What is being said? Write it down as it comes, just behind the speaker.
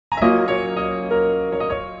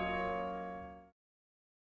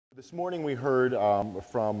This morning we heard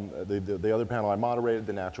from the other panel I moderated,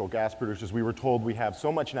 the natural gas producers. We were told we have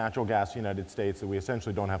so much natural gas in the United States that we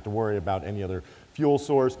essentially don't have to worry about any other fuel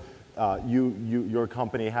source. Your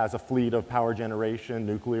company has a fleet of power generation,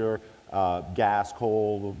 nuclear, gas,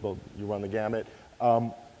 coal, you run the gamut.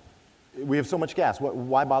 We have so much gas.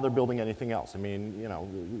 Why bother building anything else? I mean, you know,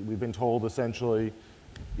 we've been told essentially,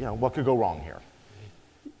 you know, what could go wrong here?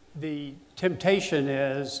 The temptation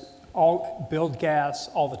is build gas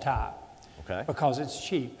all the time. Okay. Because it's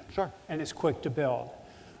cheap. Sure. And it's quick to build.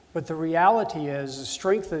 But the reality is the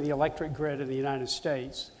strength of the electric grid in the United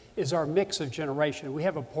States is our mix of generation. We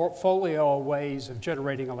have a portfolio of ways of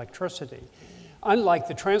generating electricity, unlike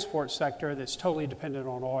the transport sector that's totally dependent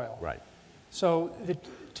on oil. Right. So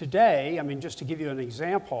today, I mean, just to give you an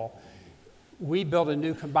example, we built a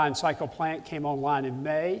new combined cycle plant, came online in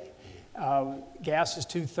May. Gas is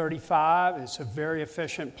 $2.35. It's a very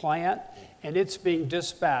efficient plant, and it's being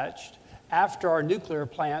dispatched after our nuclear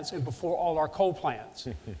plants and before all our coal plants.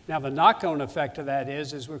 Now, the knock-on effect of that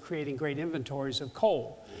is we're creating great inventories of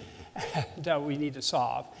coal that we need to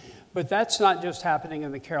solve. But that's not just happening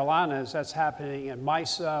in the Carolinas. That's happening in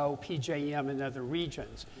MISO, PJM, and other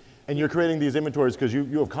regions. And you're creating these inventories because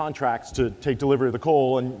you have contracts to take delivery of the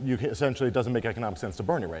coal, and essentially it doesn't make economic sense to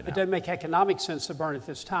burn it right now. It doesn't make economic sense to burn at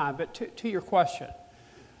this time. But to your question,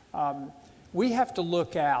 we have to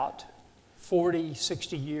look out 40,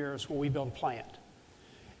 60 years when we build a plant.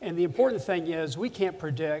 And the important thing is we can't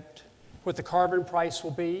predict what the carbon price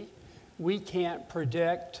will be. We can't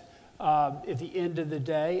predict at the end of the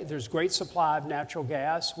day, there's great supply of natural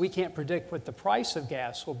gas. We can't predict what the price of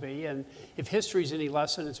gas will be. And if history's any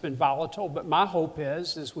lesson, it's been volatile. But my hope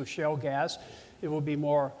is with shale gas, it will be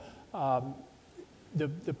more,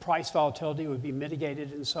 the price volatility would be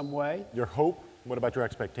mitigated in some way. Your hope? What about your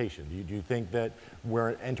expectation? Do you think that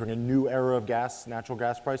we're entering a new era of natural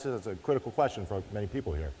gas prices? That's a critical question for many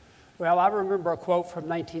people here. Well, I remember a quote from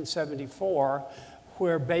 1974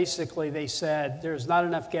 where basically they said there's not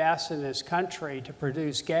enough gas in this country to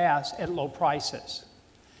produce gas at low prices.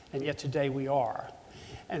 And yet today we are.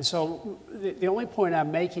 And so the only point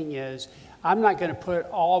I'm making is I'm not going to put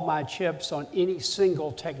all my chips on any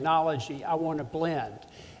single technology. I want to blend.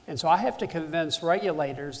 And so I have to convince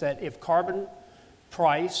regulators that if carbon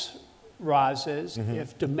price rises,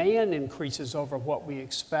 if demand increases over what we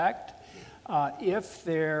expect, if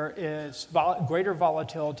there is greater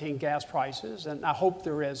volatility in gas prices, and I hope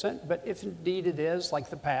there isn't, but if indeed it is, like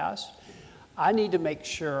the past, I need to make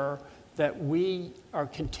sure that we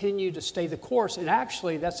continue to stay the course. And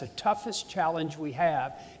actually, that's the toughest challenge we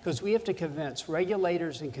have, because we have to convince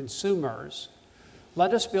regulators and consumers,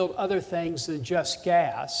 let us build other things than just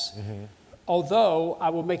gas. Although I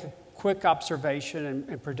will make a quick observation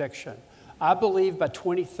and prediction. I believe by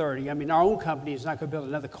 2030, I mean, our own company is not going to build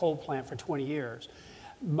another coal plant for 20 years.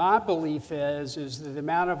 My belief is that the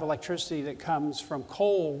amount of electricity that comes from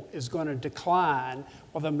coal is going to decline,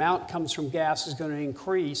 while the amount comes from gas is going to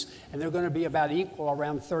increase, and they're going to be about equal,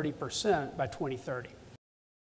 around 30% by 2030.